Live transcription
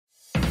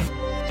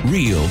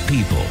Real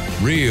people,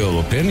 real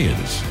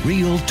opinions,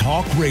 real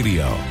talk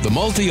radio. The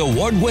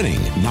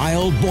multi-award-winning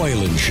Niall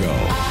Boylan Show.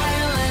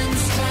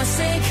 Ireland's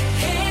classic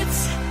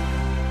hits.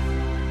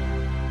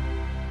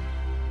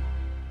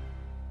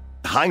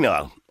 Hi,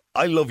 Niall.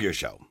 I love your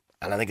show.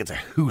 And I think it's a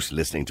hoot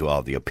listening to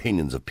all the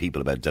opinions of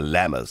people about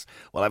dilemmas.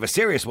 Well, I have a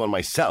serious one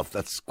myself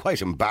that's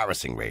quite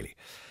embarrassing, really.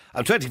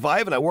 I'm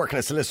 25 and I work in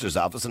a solicitor's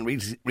office and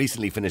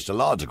recently finished a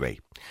law degree.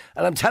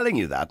 And I'm telling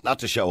you that, not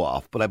to show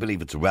off, but I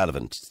believe it's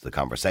relevant to the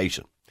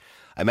conversation.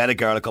 I met a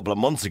girl a couple of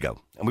months ago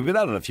and we've been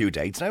out on a few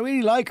dates and I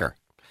really like her.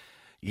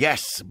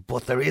 Yes,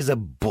 but there is a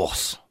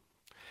but.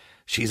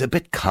 She's a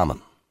bit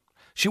common.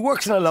 She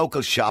works in a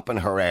local shop in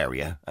her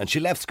area and she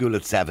left school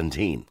at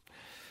 17.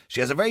 She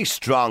has a very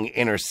strong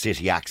inner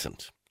city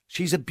accent.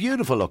 She's a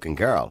beautiful looking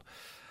girl.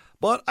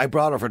 But I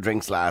brought her for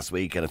drinks last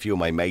week and a few of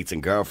my mates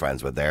and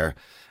girlfriends were there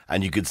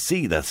and you could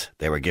see that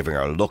they were giving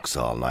her looks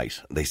all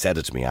night. They said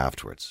it to me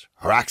afterwards.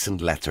 Her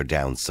accent lets her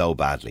down so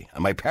badly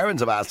and my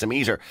parents have asked to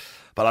meet her,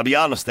 but I'll be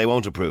honest, they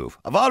won't approve.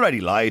 I've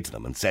already lied to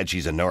them and said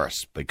she's a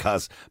nurse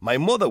because my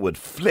mother would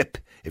flip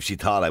if she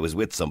thought I was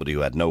with somebody who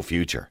had no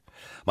future.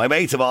 My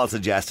mates have all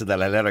suggested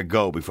that I let her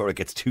go before it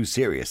gets too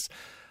serious.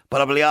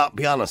 But I'll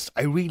be honest,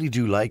 I really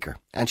do like her,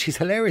 and she's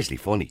hilariously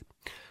funny.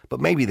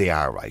 But maybe they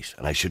are right,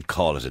 and I should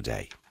call it a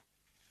day.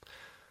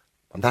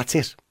 And that's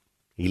it.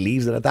 He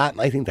leaves it at that,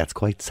 and I think that's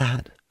quite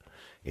sad.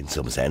 In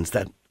some sense,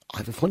 that I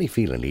have a funny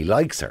feeling he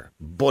likes her,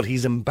 but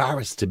he's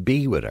embarrassed to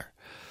be with her.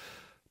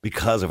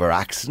 Because of her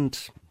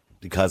accent,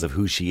 because of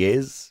who she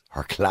is,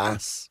 her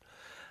class.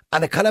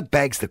 And it kind of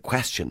begs the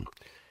question,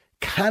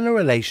 can a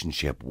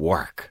relationship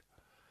work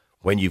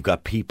when you've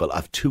got people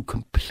of two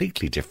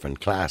completely different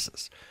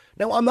classes?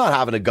 Now, I'm not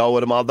having a go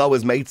at him, although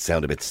his mates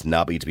sound a bit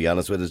snobby, to be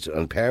honest with us,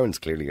 and parents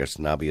clearly are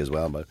snobby as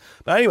well. But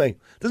anyway,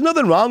 there's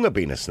nothing wrong with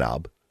being a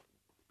snob.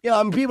 Yeah,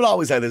 I mean, people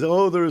always say this,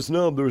 oh, they're a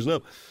snob, they're a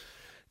snob.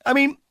 I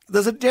mean,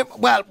 there's a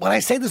well, when I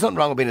say there's nothing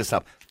wrong with being a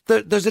snob,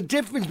 there's a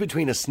difference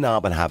between a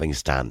snob and having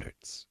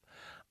standards.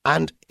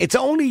 And it's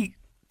only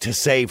to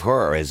save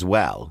her as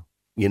well,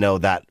 you know,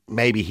 that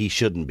maybe he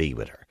shouldn't be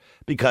with her,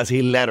 because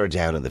he'll let her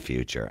down in the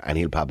future, and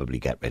he'll probably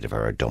get rid of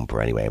her or dump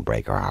her anyway and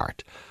break her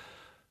heart.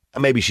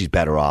 And maybe she's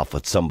better off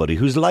with somebody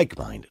who's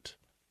like-minded,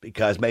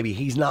 because maybe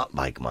he's not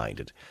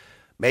like-minded.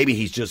 Maybe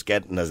he's just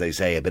getting, as they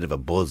say, a bit of a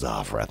buzz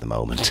off her at the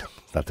moment.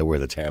 That's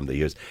the term they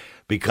use.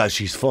 Because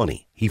she's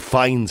funny. He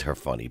finds her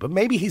funny. But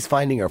maybe he's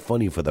finding her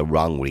funny for the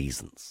wrong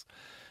reasons.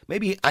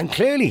 Maybe, and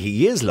clearly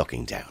he is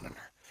looking down on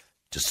her,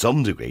 to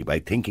some degree, by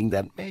thinking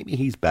that maybe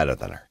he's better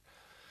than her.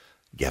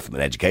 Yeah, from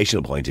an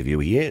educational point of view,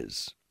 he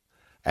is.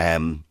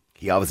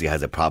 He obviously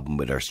has a problem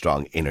with her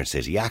strong inner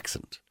city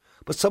accent.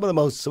 But some of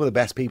the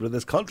best people in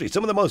this country,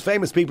 some of the most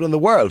famous people in the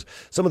world,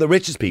 some of the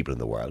richest people in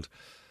the world,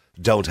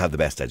 don't have the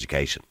best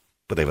education,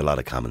 but they have a lot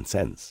of common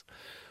sense.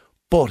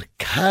 But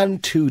can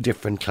two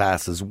different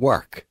classes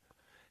work?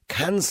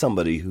 Can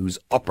somebody who's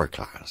upper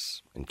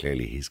class, and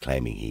clearly he's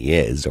claiming he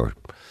is, or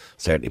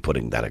certainly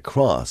putting that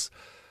across,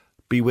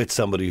 be with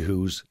somebody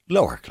who's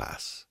lower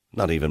class?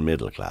 Not even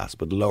middle class,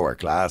 but lower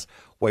class,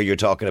 where you're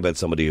talking about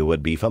somebody who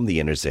would be from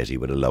the inner city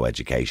with a low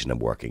education and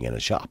working in a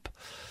shop.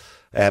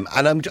 And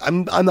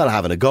I'm not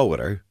having a go with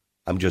her.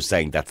 I'm just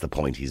saying that's the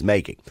point he's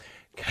making.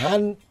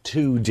 Can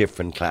two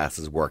different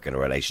classes work in a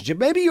relationship?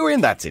 Maybe you're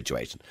in that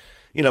situation.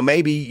 You know,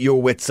 maybe you're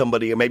with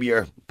somebody, or maybe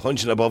you're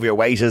punching above your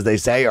weight, as they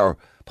say, or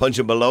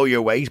punching below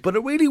your weight, but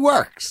it really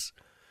works.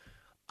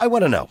 I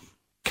want to know,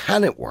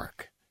 can it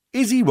work?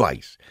 Is he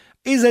right?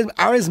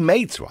 Are his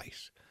mates right?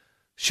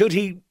 Should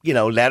he,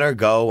 let her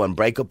go and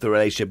break up the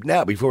relationship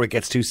now before it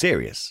gets too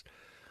serious?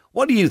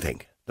 What do you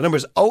think? The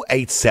number's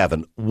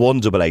 087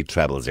 188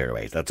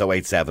 0008. That's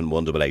 087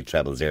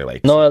 188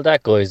 0008. Noel,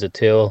 that guy's a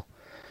tool.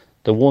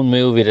 The one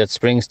movie that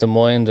springs to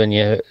mind when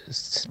you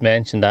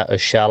mention that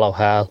is Shallow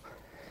Hal.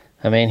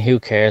 I mean, who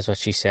cares what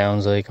she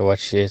sounds like or what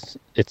she is?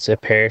 It's a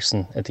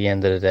person at the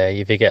end of the day.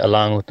 If you get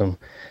along with them,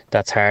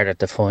 that's harder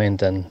to find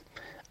than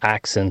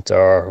accent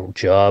or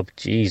job.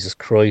 Jesus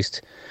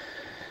Christ.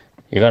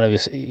 You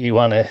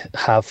want to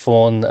have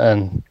fun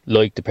and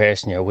like the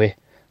person you're with.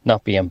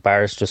 Not be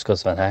embarrassed just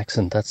because of an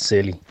accent. That's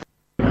silly.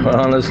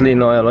 Honestly,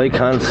 Niall, I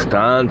can't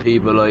stand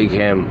people like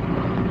him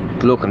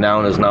looking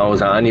down his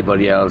nose at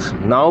anybody else.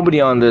 Nobody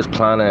on this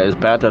planet is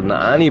better than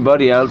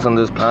anybody else on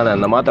this planet,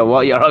 no matter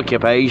what your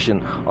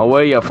occupation or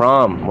where you're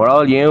from. We're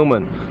all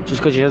human.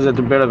 Just because she has a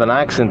bit of an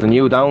accent and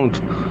you don't,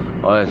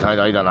 I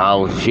don't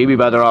know. She'd be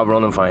better off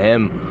running for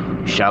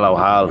him. Shallow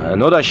Hal.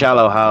 Another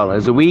Shallow Hal.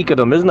 There's a week of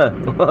them, isn't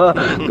it?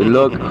 Good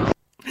luck.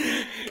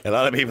 A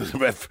lot of people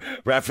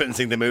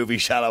referencing the movie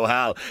Shallow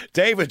Hal.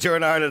 David, you're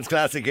in Ireland's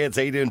Classic Hits.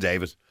 How you doing,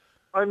 David?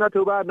 I'm not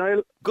too bad,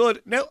 Niall.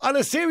 Good. Now, on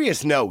a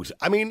serious note,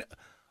 I mean,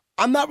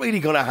 I'm not really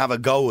going to have a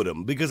go at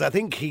him because I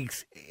think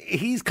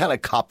he's kind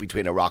of caught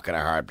between a rock and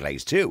a hard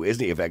place too,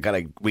 isn't he? If I kind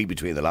of read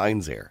between the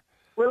lines here.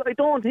 Well, I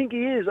don't think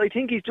he is. I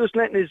think he's just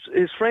letting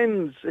his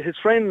friends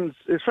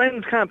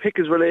can't pick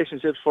his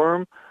relationships for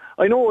him.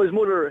 I know his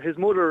mother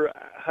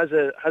has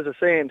a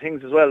say in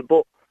things as well,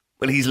 but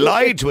Well, he's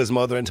lied to his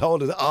mother and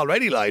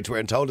already lied to her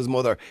and told his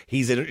mother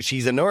she's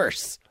a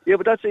nurse. Yeah,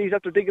 but he's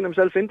after digging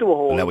himself into a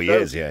hole. No, he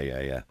himself. is,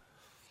 yeah.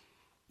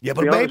 Yeah,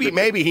 but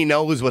maybe he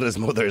knows what his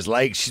mother's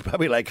like. She's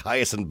probably like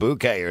Hyacinth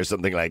Bouquet or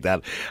something like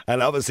that.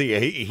 And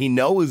obviously he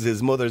knows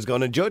his mother's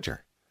going to judge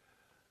her.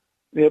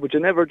 Yeah, but you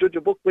never judge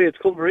a book by its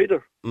cover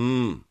either.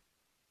 Mm.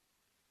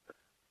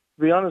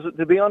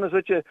 To be honest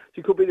with you,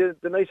 she could be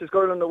the nicest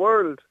girl in the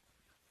world,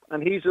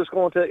 and he's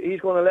going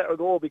to let her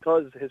go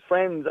because his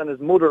friends and his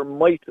mother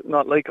might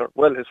not like her.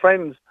 Well, his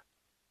friends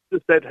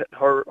just said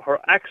her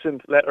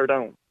accent let her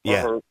down.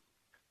 Yeah.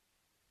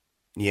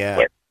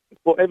 Yeah.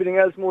 But everything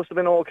else must have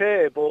been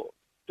okay. But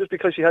just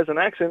because she has an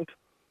accent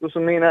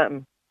doesn't mean that.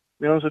 To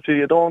be honest with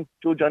you don't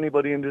judge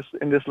anybody in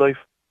this life.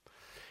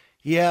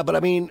 Yeah, but I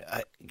mean,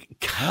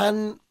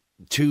 can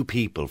two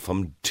people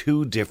from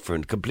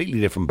completely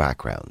different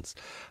backgrounds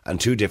and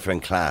two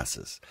different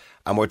classes,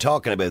 and we're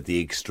talking about the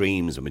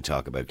extremes when we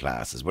talk about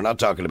classes. We're not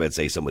talking about,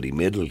 say, somebody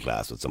middle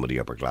class with somebody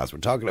upper class. We're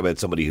talking about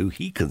somebody who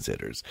he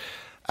considers.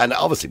 And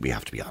obviously we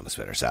have to be honest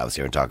with ourselves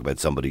here and talk about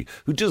somebody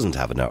who doesn't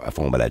have a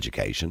formal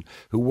education,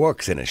 who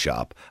works in a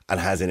shop and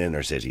has an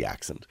inner city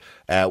accent,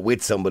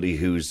 with somebody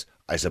who's,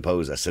 I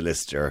suppose, a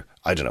solicitor.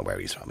 I don't know where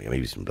he's from. Maybe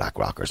he's from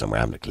Blackrock or somewhere.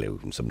 I haven't a clue.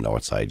 From some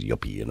north side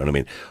yuppie, you know what I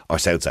mean? Or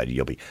south side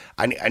yuppie.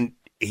 And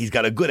he's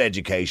got a good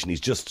education.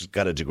 He's just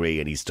got a degree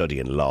and he's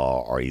studying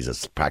law, or he's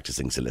a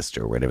practicing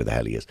solicitor or whatever the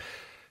hell he is.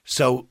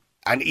 So,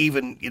 and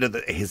even,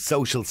 his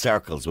social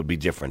circles would be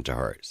different to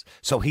hers.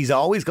 So he's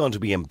always going to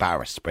be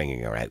embarrassed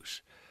bringing her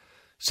out.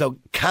 So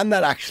can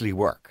that actually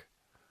work?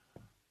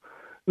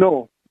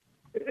 No.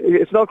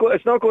 It's not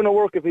going to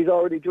work if he's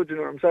already judging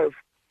her himself.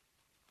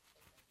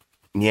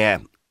 Yeah,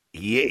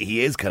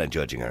 he is kind of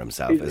judging her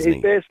himself, isn't he?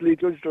 He's basically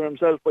judged her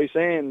himself by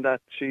saying that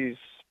she's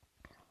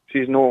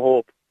no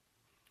hope.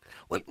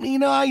 Well,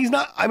 he's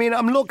not. I mean,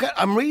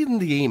 I'm reading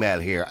the email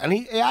here, and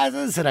he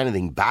hasn't said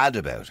anything bad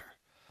about her.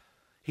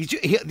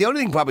 The only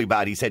thing probably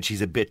bad, he said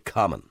she's a bit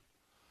common.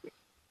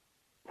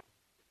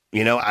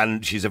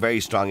 And she's a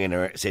very strong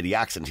inner city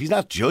accent. He's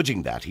not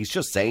judging that. He's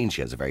just saying she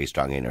has a very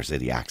strong inner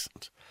city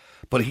accent.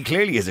 But he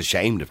clearly is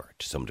ashamed of her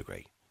to some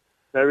degree.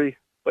 Very.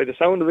 By the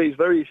sound of it, he's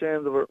very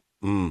ashamed of her.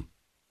 Mm.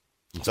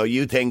 So what do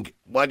you think?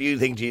 Do you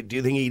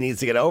think he needs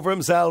to get over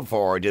himself,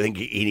 or do you think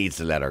he needs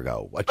to let her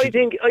go? I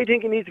think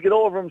he needs to get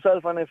over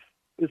himself, and if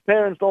his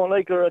parents don't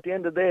like her, at the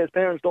end of the day, his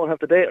parents don't have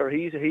to date her.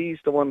 He's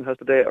the one that has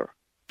to date her.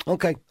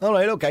 Okay. All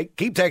right. Okay.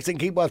 Keep texting.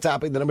 Keep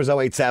WhatsApping. The number's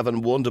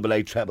 087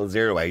 188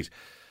 0008.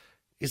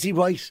 Is he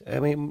right? I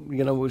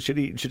mean, should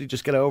he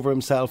just get over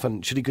himself,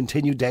 and should he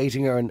continue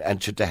dating her,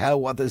 and should to hell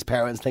what his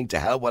parents think, to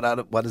hell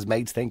what his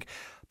mates think?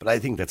 But I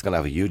think that's going to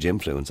have a huge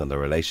influence on the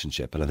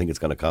relationship, and I think it's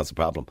going to cause a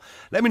problem.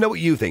 Let me know what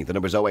you think. The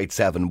number's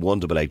 087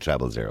 188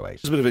 0008.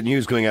 There's a bit of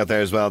news going out there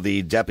as well.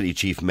 The Deputy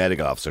Chief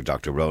Medical Officer,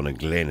 Dr. Ronan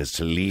Glynn, is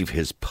to leave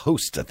his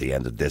post at the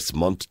end of this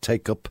month to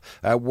take up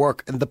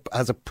work in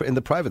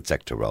the private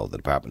sector role. The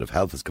Department of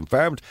Health has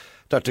confirmed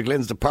Dr.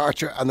 Glynn's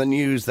departure, and the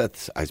news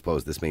that, I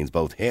suppose this means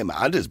both him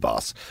and his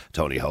boss,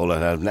 Tony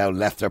Holohan, have now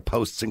left their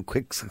posts in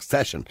quick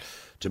succession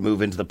to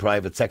move into the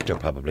private sector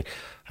probably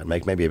and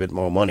make maybe a bit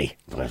more money.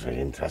 That's a very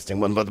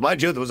interesting one. But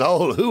mind you, there was a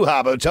whole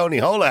hoo-ha about Tony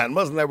Holohan,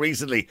 wasn't there,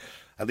 recently?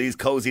 And these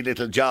cosy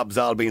little jobs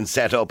all being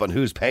set up and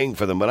who's paying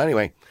for them. But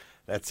anyway,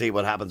 let's see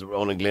what happens with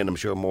Ronan Glynn. I'm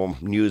sure more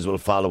news will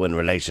follow in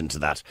relation to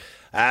that.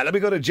 Let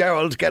me go to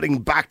Gerald, getting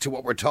back to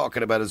what we're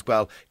talking about as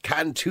well.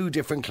 Can two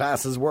different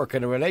classes work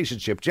in a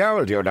relationship?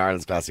 Gerald, you're in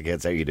Ireland's Classic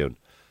Hits. How are you doing?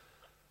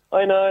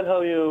 Hi, Niall.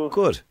 How are you?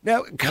 Good.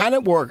 Now, can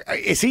it work?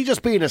 Is he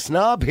just being a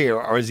snob here,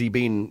 or is he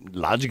being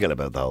logical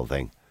about the whole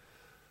thing?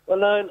 Well,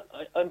 Niall,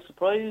 I'm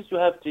surprised you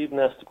have to even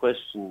ask the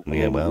question.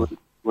 Yeah, well.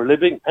 We're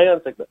living... Hang on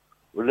a second.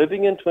 We're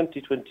living in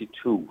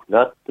 2022,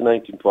 not the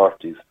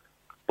 1940s.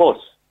 But,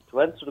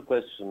 to answer the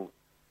question,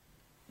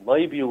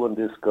 my view on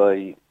this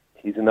guy,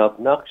 he's an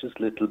obnoxious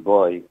little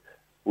boy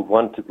who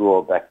want to grow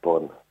a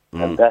backbone.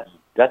 And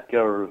that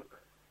girl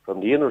from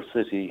the inner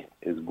city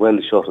is well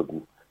shut of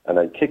him. And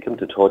I'd kick him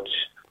to touch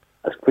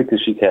as quick as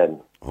she can.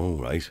 Oh,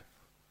 right.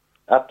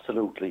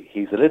 Absolutely.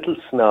 He's a little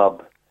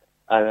snob.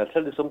 And I'll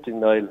tell you something,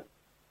 Niall.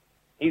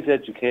 His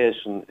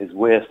education is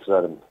wasted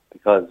on him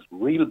because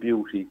real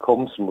beauty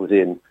comes from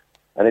within.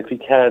 And if he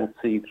can't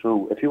see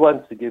through, if he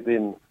wants to give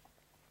in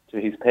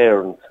to his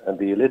parents and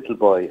be a little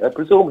boy, I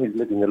presume he's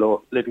living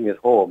at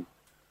home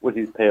with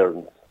his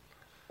parents.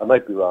 I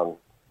might be wrong.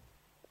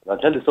 I'll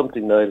tell you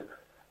something, Niall.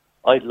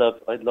 I'd love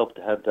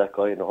to have that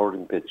guy in a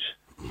hurling pitch.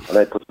 And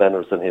I put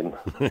banners on him.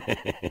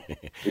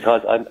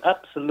 Because I'm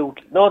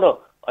absolutely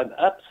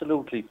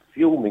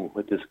fuming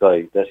with this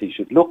guy that he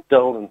should look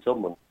down on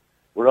someone.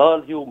 We're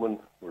all human.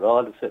 We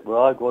all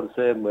go the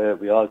same way.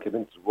 We all came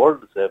into the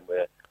world the same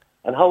way.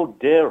 And how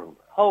dare him?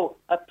 How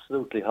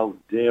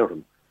dare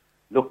him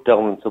look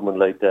down on someone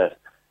like that?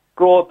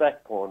 Grow a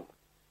backbone.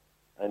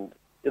 And,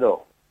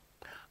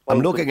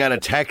 I'm looking at a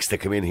text that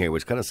came in here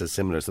which kind of says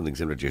something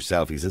similar to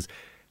yourself. He says,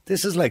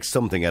 This is like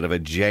something out of a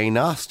Jane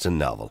Austen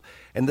novel.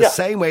 In the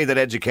same way that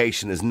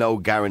education is no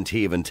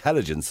guarantee of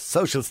intelligence,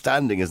 social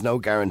standing is no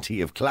guarantee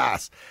of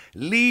class.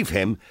 Leave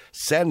him,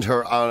 send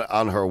her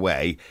on her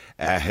way.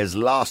 His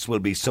loss will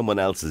be someone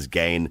else's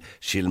gain.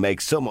 She'll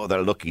make some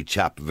other lucky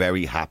chap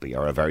very happy,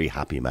 or a very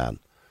happy man.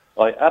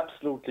 I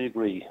absolutely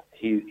agree.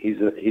 He's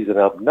an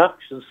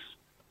obnoxious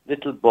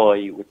little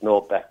boy with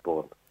no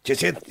backbone.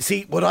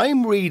 See, what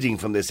I'm reading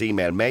from this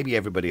email, maybe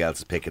everybody else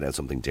is picking out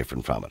something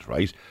different from it,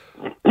 right?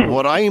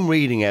 What I'm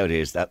reading out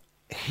is that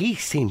he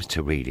seems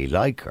to really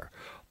like her,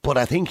 but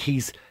I think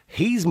he's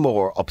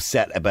more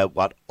upset about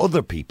what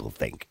other people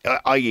think,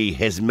 i.e.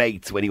 his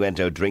mates when he went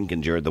out drinking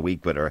during the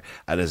week with her,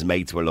 and his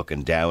mates were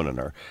looking down on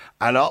her,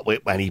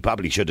 and he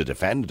probably should have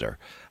defended her,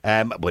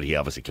 but he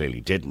obviously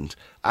clearly didn't,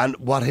 and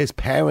what his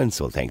parents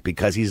will think,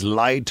 because he's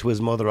lied to his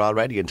mother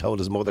already and told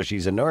his mother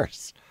she's a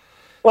nurse.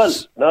 Well,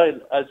 Niall,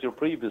 as your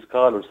previous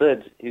caller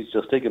said, he's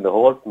just taking the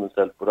whole from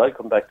himself. But I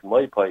come back to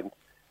my point.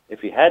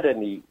 If he had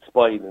any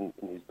spine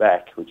in his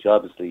back, which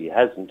obviously he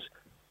hasn't,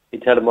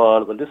 he'd tell them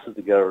all, well, this is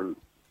the girl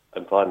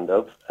I'm fond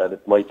of, and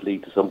it might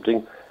lead to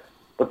something.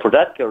 But for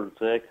that girl's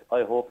sake,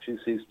 I hope she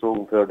sees through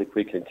him fairly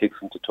quickly and kicks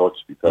him to touch,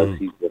 because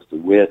he's just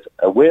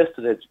a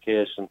wasted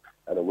education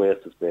and a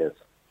waste of space.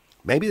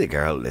 Maybe the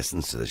girl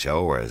listens to the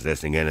show or is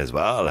listening in as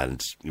well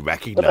and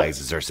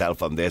recognises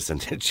herself on this.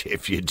 And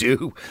if you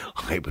do,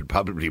 I would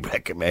probably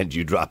recommend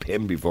you drop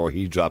him before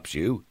he drops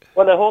you.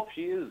 Well, I hope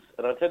she is.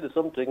 And I'll tell you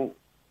something,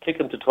 kick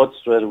him to touch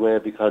straight away,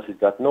 because he's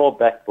got no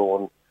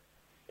backbone.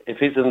 If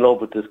he's in love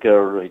with this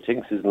girl, or he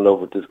thinks he's in love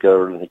with this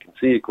girl, and he can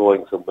see it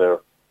going somewhere,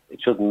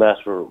 it shouldn't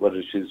matter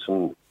whether she's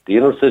from the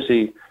inner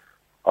city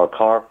or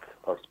Cork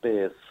or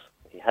Space.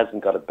 He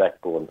hasn't got a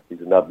backbone.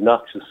 He's an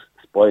obnoxious,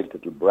 spoiled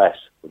little brat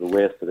with a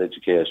wasted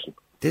education.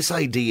 This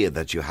idea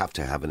that you have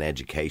to have an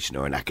education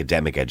or an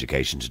academic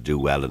education to do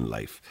well in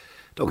life.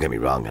 Don't get me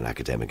wrong, an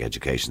academic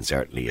education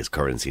certainly as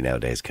currency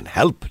nowadays can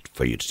help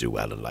for you to do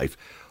well in life,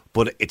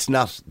 but it's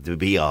not the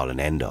be-all and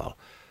end-all.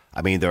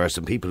 I mean, there are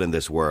some people in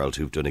this world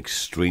who've done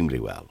extremely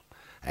well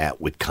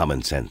with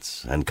common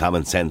sense, and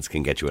common sense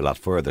can get you a lot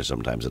further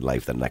sometimes in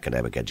life than an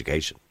academic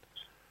education.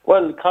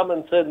 Well,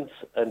 common sense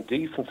and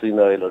decency,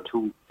 Niall, are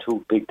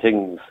two big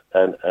things,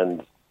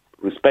 and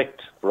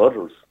respect for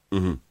others.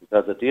 Mm-hmm.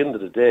 Because at the end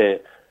of the day,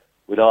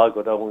 we'd all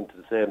go down into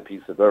the same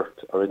piece of earth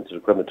or into the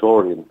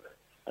crematorium.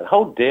 And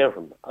how dare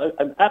him?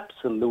 I'm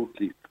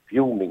absolutely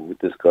fuming with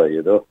this guy,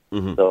 you know.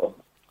 Mm-hmm. So,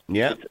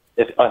 yeah.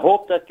 I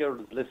hope that girl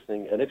is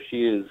listening, and if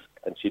she is,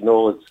 and she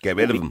knows... Get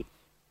rid of him.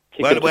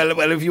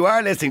 Well, if you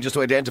are listening, just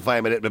to identify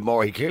him a little bit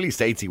more, he clearly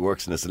states he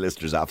works in a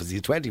solicitor's office.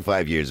 He's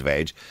 25 years of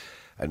age.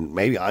 And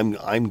maybe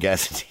I'm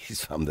guessing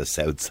he's from the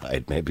south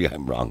side. Maybe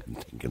I'm wrong in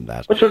thinking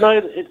that. But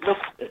look,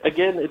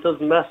 again, it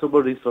doesn't matter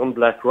whether he's from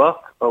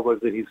Blackrock or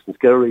whether he's from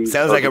Skerry.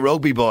 Sounds like a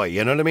rugby boy,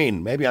 you know what I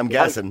mean? Maybe I'm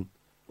guessing.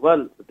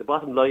 Well, the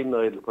bottom line,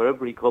 Niall,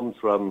 wherever he comes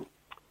from,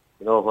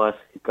 you know what?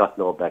 He's got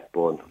no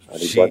backbone.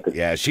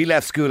 And she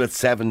left school at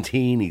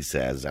 17, he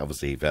says.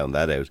 Obviously, he found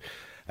that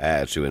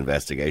out through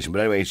investigation.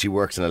 But anyway, she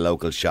works in a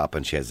local shop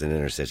and she has an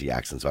inner city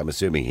accent. So I'm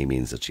assuming he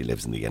means that she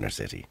lives in the inner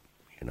city,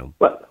 you know?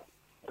 Well,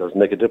 doesn't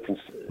make a difference.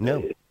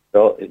 No.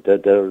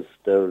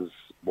 There's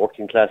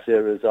working class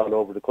areas all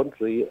over the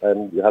country,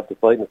 and you have the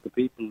finest of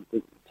people.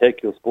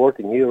 Take your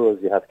sporting heroes.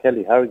 You have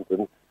Kelly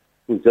Harrington,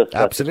 who's just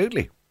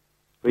absolutely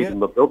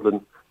Freedom of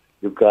Dublin.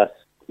 You've got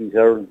Keith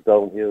Earls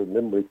down here in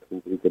Limerick,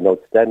 who's an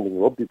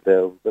outstanding rugby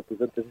player who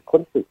represented his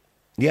country.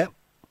 Yeah.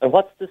 And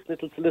what's this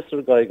little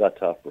solicitor guy got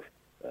to offer?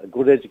 A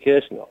good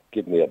education? Oh,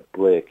 give me a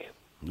break.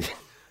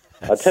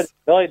 I tell you,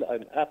 Niall,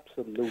 I'm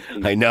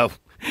absolutely... I know.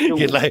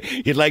 You'd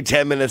like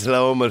 10 minutes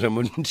alone with him,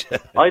 wouldn't you?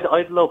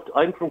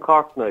 I'm from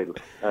Cork, Niall,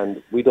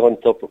 and we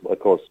don't up, of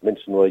course,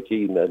 mention Roy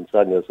Keane and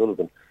Sonia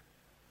Sullivan.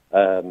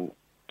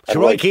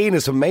 Roy Keane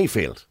is from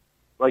Mayfield.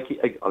 I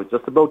was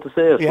just about to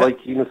say it. Yeah. Roy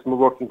Keane is from a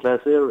working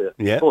class area.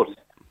 Yeah. But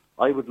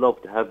I would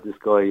love to have this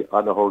guy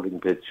on a hurling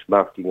pitch,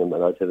 marking him,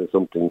 and I'll tell you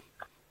something.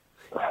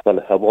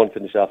 Well, I won't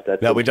finish off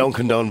that. No, we don't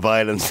condone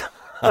violence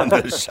on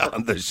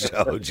the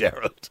show,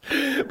 Gerald.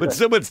 But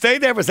someone stay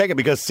there for a second,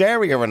 because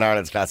Sarah, you're in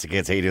Ireland's Classic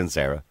Hits. How you doing,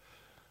 Sarah?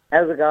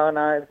 How's it going,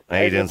 Niall?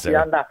 How you doing,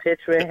 Sarah? On that pitch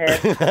right here.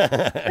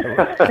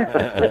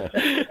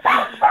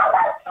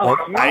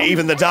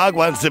 Even the dog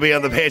wants to be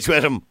on the pitch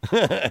with him.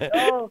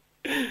 Oh,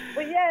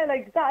 but yeah,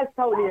 like, that is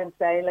totally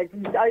insane. Like,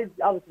 I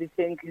obviously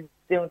think he's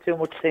doing too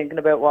much thinking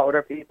about what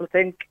other people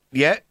think.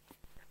 Yeah.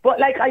 But,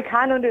 like, I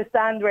can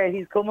understand where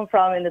he's coming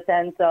from in the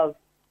sense of,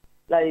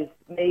 like,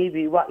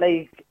 maybe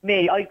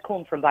me, I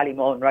come from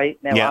Ballymun, right?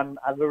 Now, yeah.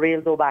 I'm a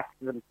real dumb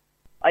accident.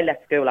 I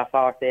left school at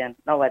 14,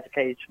 no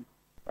education,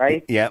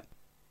 right? Yeah.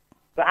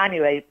 But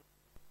anyway,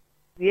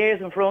 years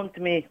in front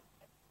of me,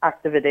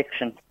 active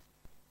addiction.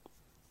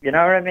 You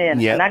know what I mean?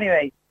 Yeah. And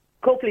anyway,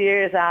 a couple of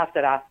years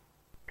after that,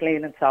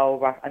 clean and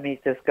sober, I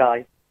meet this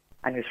guy,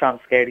 and he's from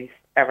Skerry,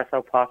 ever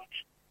so posh.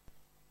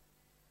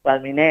 Well,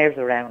 my nerves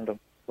around him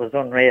was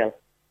unreal.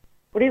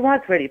 But he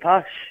was pretty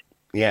posh.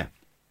 Yeah.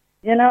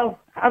 You know,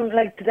 I'm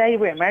like, today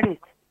we're married.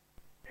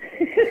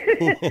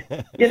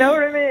 You know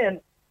what I mean?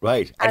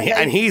 Right.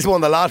 And he's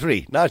won the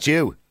lottery, not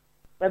you.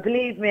 But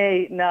believe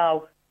me,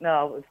 no,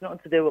 it's nothing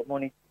to do with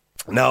money.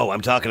 No,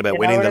 I'm talking about You know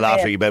winning what the I mean?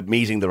 lottery, about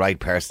meeting the right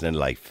person in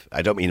life.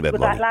 I don't mean about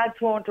But money. that lad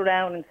turned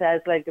around and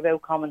says, like,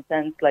 about common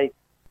sense, like,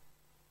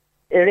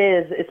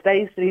 it's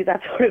basically,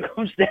 that's what it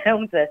comes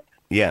down to.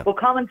 Yeah. But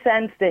common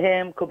sense to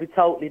him could be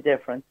totally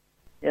different.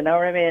 You know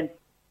what I mean?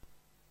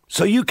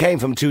 So you came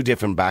from two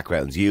different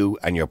backgrounds, you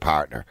and your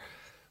partner.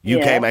 You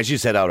Yeah. came, as you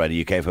said already,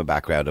 you came from a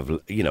background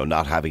of,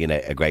 not having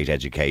a great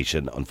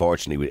education.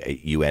 Unfortunately,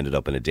 you ended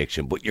up in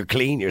addiction. But you're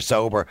clean, you're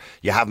sober,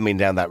 you haven't been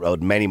down that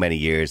road many, many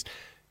years.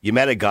 You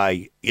met a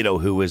guy,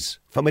 who was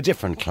from a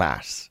different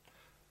class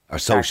or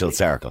social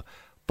circle.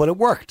 But it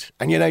worked.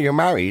 And you're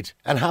married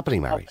and happily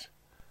married.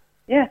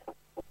 Yeah.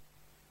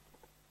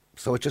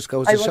 So it just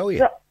goes to show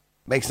you.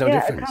 Makes no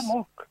difference.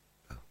 It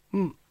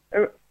can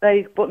work.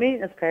 But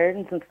meeting his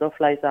parents and stuff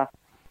like that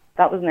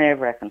was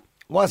nerve-wracking.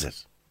 Was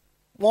it?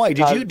 Why?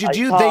 Did Because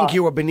you I think thought-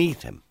 you were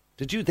beneath him?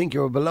 Did you think you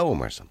were below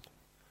him or something?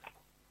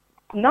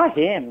 Not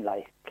him,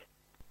 like.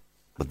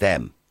 But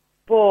them?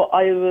 But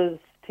I was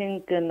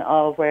thinking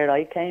of where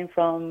I came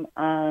from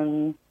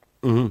and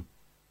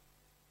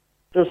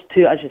just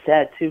two, as you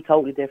said, two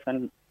totally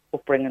different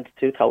upbringings,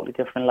 two totally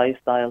different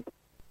lifestyles.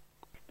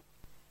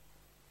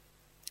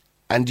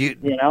 And You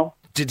know?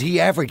 did he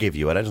ever give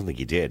you, and I don't think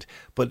he did,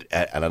 but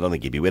and I don't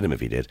think you'd be with him if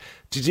he did,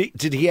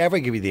 did he ever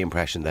give you the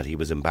impression that he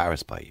was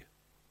embarrassed by you?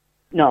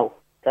 No,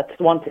 that's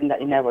one thing that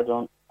he never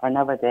done. I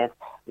never did.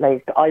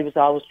 Like, I was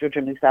always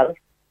judging myself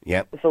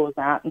Yep. if it was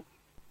happening.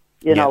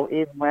 You know,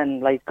 even when,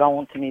 like,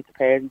 going to meet the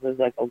parents, I was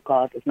like, oh,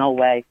 God, there's no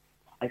way.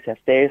 I said,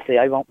 seriously,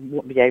 I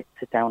wouldn't be able to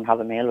sit down and have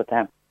a meal with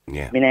them.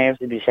 Yeah. My nerves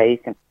would be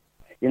shaking.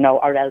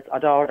 Or else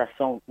I'd order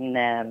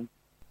something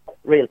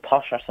real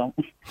posh or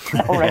something. You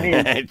know what I mean?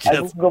 I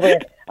wouldn't go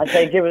in and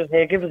say, give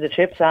us a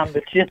chip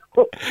sandwich, you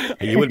know.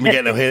 You wouldn't be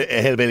getting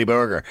a hillbilly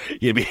burger.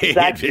 You'd be,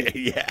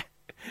 Exactly. yeah.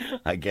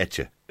 I get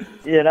you.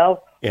 You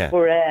know? Yeah.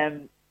 But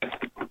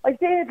I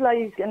did,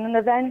 like, and then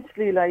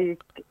eventually,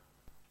 like,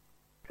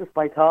 just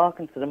by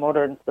talking to the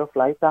mother and stuff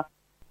like that,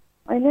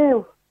 I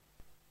knew.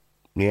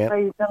 Yeah.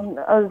 I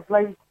was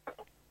like,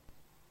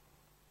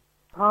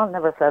 Paul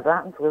never said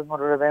that to his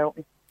mother about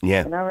me.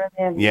 Yeah. You know what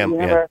I mean? Yeah,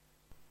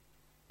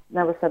 He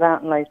never said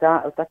anything like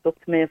that. It was that's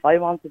up to me if I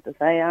wanted to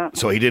say that.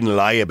 So he didn't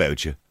lie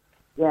about you.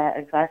 Yeah,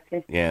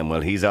 exactly. Yeah,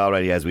 well, he's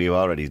already, as we've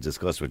already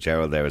discussed with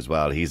Gerald there as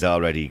well, he's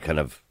already kind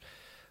of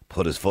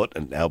put his foot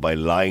in now by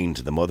lying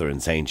to the mother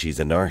and saying she's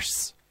a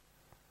nurse.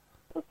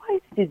 But why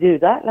did he do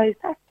that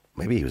like that?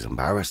 Maybe he was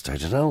embarrassed. I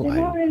don't know. You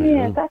know what I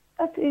mean?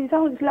 He's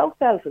always low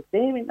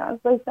self-esteem. As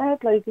I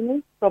said, like, he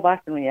needs to go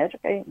back and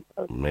re-educate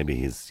himself. Maybe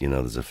he's,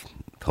 there's a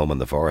thumb on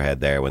the forehead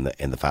there when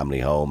in the family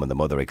home, and the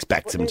mother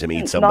expects him to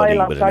meet somebody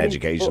Niall, with an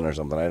education or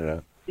something. I don't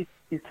know.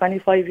 He's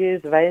 25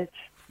 years of age.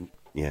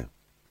 Yeah.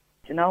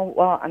 You know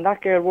what? And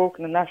that girl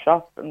working in that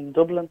shop in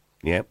Dublin,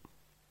 Yeah.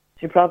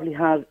 she probably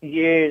has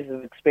years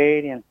of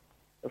experience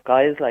of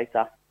guys like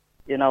that.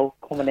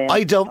 Coming in.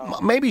 I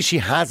don't. Maybe she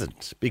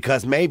hasn't,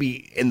 because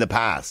maybe in the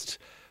past,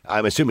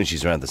 I'm assuming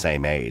she's around the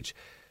same age,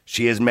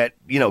 she has met,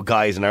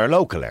 guys in our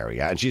local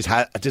area, and she's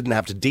didn't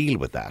have to deal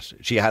with that.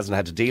 She hasn't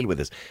had to deal with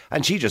this,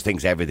 and she just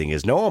thinks everything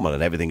is normal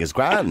and everything is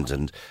grand.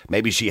 And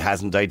maybe she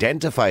hasn't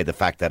identified the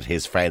fact that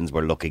his friends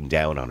were looking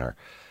down on her.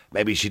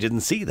 Maybe she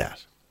didn't see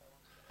that.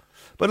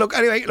 But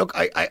anyway,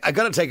 I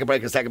got to take a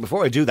break a second.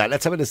 Before I do that,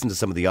 let's have a listen to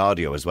some of the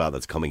audio as well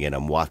that's coming in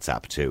on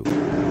WhatsApp too.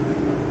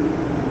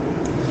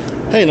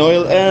 Hey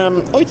Niall,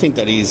 I think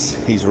that he's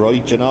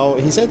right.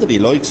 He said that he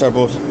likes her,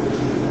 but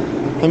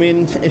I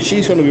mean, if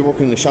she's going to be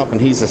working in the shop and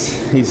he's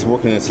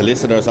working in a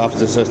solicitor's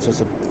office,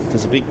 there's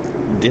a big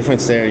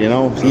difference there.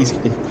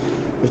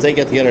 If they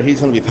get together,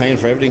 he's going to be paying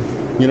for everything.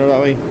 You know that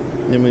way.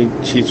 I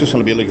mean, she's just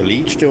going to be like a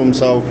leech to him.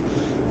 So,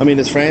 I mean,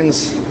 his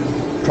friends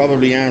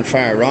probably aren't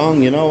far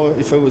wrong.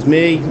 If it was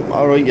me,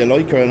 all right, you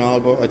like her and all,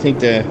 but I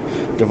think the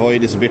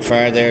divide is a bit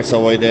far there.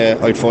 So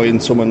I'd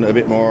find someone a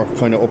bit more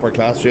kind of upper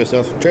class for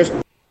yourself. Cheers.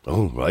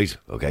 Oh, right.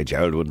 Okay,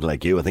 Gerald wouldn't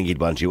like you. I think he'd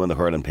want you on the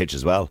hurling pitch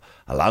as well,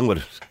 along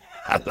with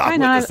Hi,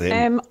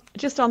 Niall.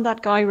 Just on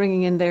that guy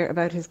ringing in there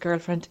about his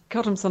girlfriend,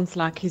 cut him some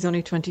slack. He's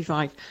only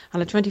 25.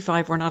 And at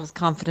 25, we're not as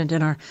confident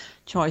in our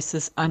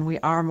choices, and we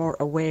are more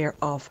aware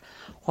of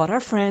what our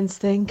friends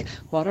think,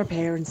 what our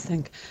parents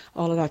think,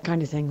 all of that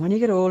kind of thing. When you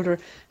get older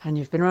and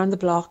you've been around the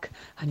block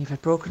and you've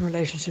had broken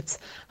relationships,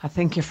 I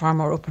think you're far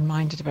more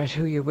open-minded about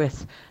who you're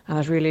with. And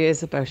it really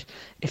is about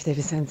if they have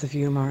a sense of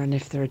humour and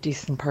if they're a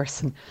decent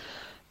person.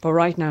 But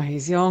right now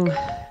he's young,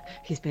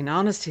 he's been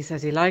honest, he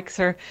says he likes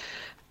her,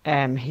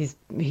 he's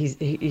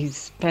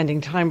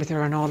spending time with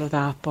her and all of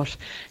that, but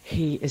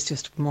he is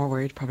just more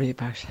worried probably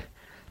about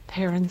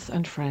parents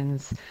and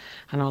friends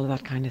and all of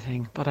that kind of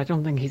thing. But I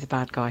don't think he's a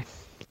bad guy.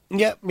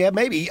 Yeah,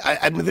 maybe.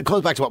 And it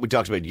comes back to what we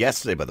talked about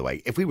yesterday, by the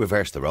way. If we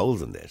reverse the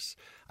roles in this,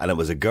 and it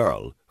was a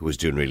girl who was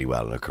doing really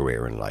well in her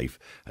career in life,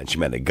 and she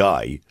met a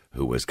guy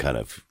who was kind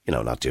of,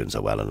 not doing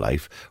so well in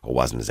life or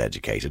wasn't as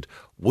educated,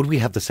 would we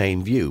have the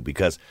same view?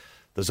 Because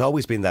there's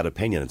always been that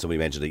opinion, and somebody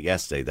mentioned it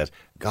yesterday, that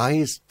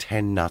guys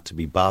tend not to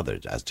be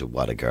bothered as to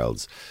what a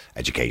girl's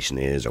education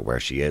is or where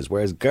she is,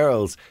 whereas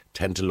girls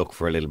tend to look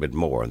for a little bit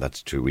more, and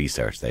that's true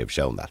research. They've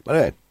shown that. But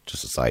anyway,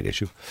 just a side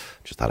issue.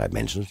 Just thought I'd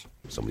mention it.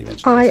 Somebody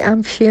mentioned it. I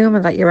am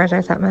fuming that you read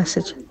out that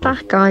message.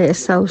 That guy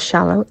is so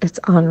shallow, it's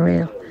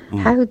unreal.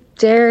 How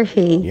dare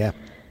he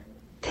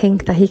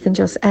think that he can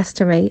just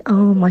estimate,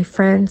 oh, my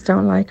friends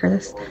don't like her,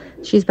 this,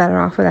 she's better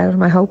off without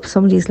him. I hope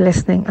somebody's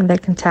listening and they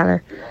can tell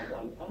her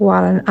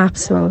what an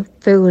absolute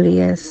fool he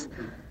is,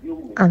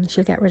 and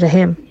she'll get rid of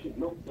him.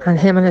 And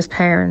him and his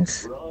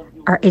parents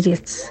are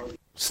idiots.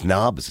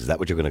 Snobs, is that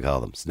what you're going to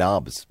call them?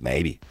 Snobs,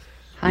 maybe.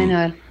 Hi,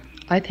 Niall.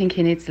 I think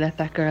he needs to let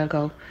that girl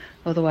go.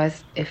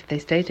 Otherwise, if they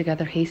stay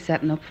together, he's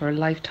setting up for a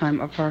lifetime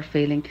of her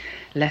feeling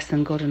less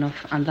than good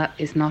enough, and that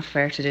is not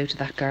fair to do to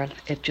that girl.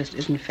 It just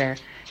isn't fair.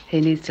 He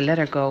needs to let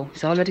her go.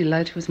 He's already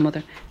lied to his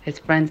mother. His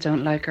friends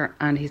don't like her,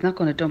 and he's not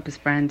going to dump his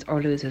friends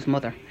or lose his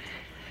mother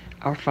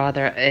or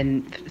father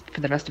for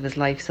the rest of his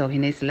life. So he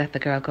needs to let the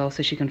girl go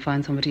so she can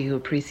find somebody who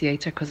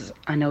appreciates her, because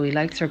I know he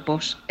likes her,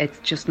 but it's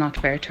just not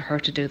fair to her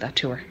to do that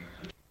to her.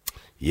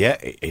 Yeah,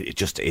 it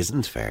just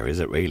isn't fair, is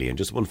it really? And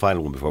just one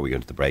final one before we go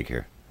into the break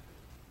here.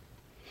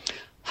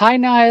 Hi,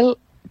 Niall.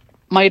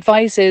 My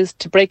advice is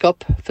to break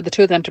up, for the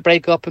two of them to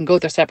break up and go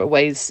their separate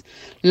ways.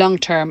 Long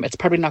term, it's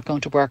probably not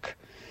going to work,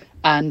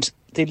 and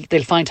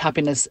they'll find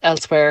happiness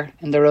elsewhere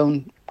in their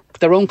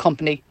own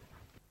company.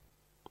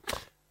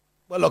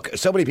 Well, look,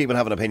 so many people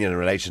have an opinion in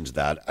relation to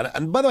that.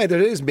 And by the way,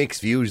 there is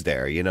mixed views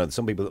there. You know,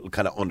 some people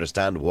kind of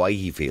understand why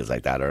he feels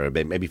like that, or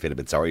maybe feel a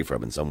bit sorry for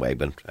him in some way.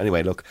 But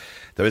anyway, look,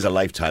 there is a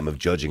lifetime of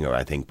judging her,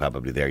 I think,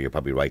 probably there. You're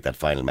probably right. That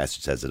final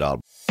message says it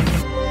all.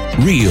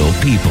 Real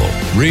people,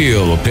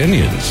 real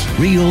opinions,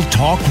 real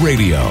talk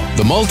radio.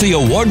 The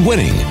multi-award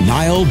winning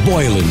Niall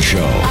Boylan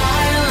Show.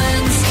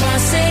 Ireland's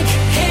classic